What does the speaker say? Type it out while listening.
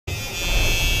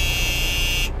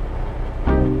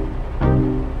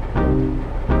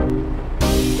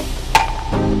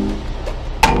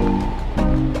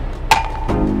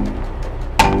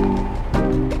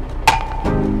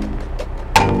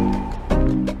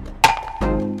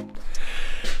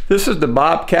This is the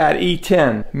Bobcat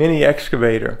E10 mini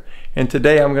excavator, and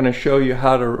today I'm going to show you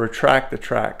how to retract the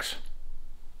tracks.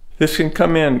 This can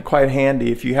come in quite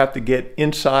handy if you have to get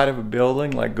inside of a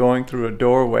building, like going through a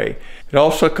doorway. It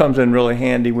also comes in really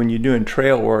handy when you're doing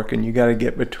trail work and you got to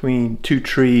get between two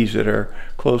trees that are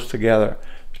close together.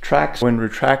 The tracks, when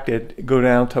retracted, go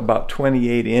down to about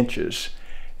 28 inches,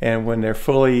 and when they're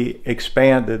fully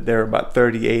expanded, they're about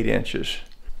 38 inches.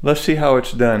 Let's see how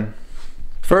it's done.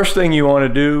 First thing you want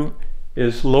to do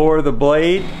is lower the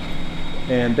blade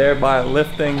and thereby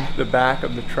lifting the back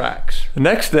of the tracks. The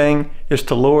next thing is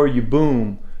to lower your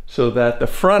boom so that the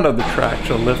front of the tracks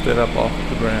are lifted up off of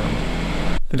the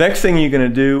ground. The next thing you're going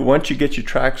to do once you get your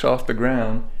tracks off the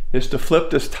ground is to flip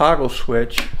this toggle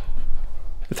switch.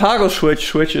 The toggle switch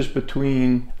switches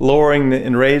between lowering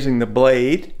and raising the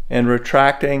blade and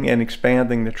retracting and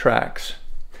expanding the tracks.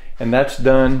 And that's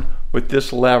done with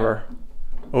this lever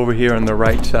over here on the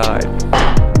right side.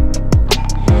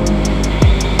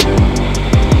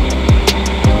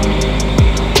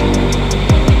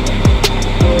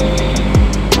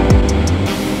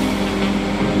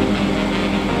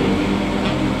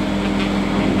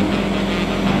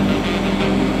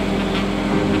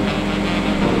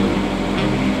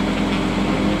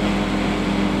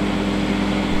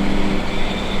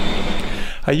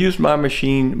 I use my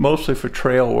machine mostly for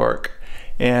trail work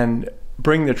and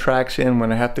bring the tracks in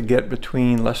when I have to get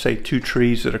between, let's say, two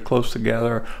trees that are close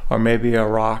together, or maybe a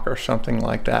rock or something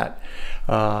like that.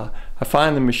 I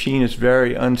find the machine is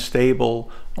very unstable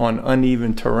on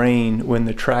uneven terrain when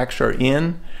the tracks are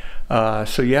in,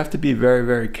 so you have to be very,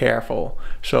 very careful.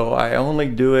 So I only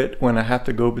do it when I have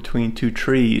to go between two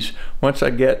trees. Once I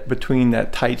get between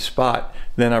that tight spot,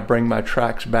 then I bring my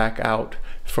tracks back out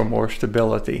for more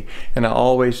stability, and I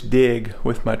always dig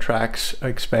with my tracks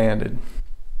expanded.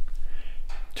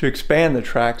 To expand the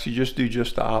tracks, you just do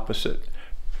just the opposite.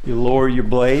 You lower your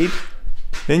blade,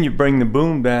 then you bring the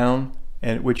boom down,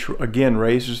 and which again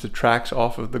raises the tracks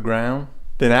off of the ground.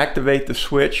 Then activate the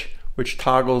switch, which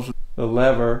toggles the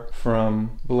lever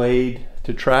from blade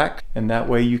to track, and that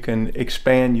way you can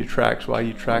expand your tracks while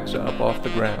your tracks are up off the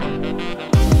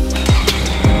ground.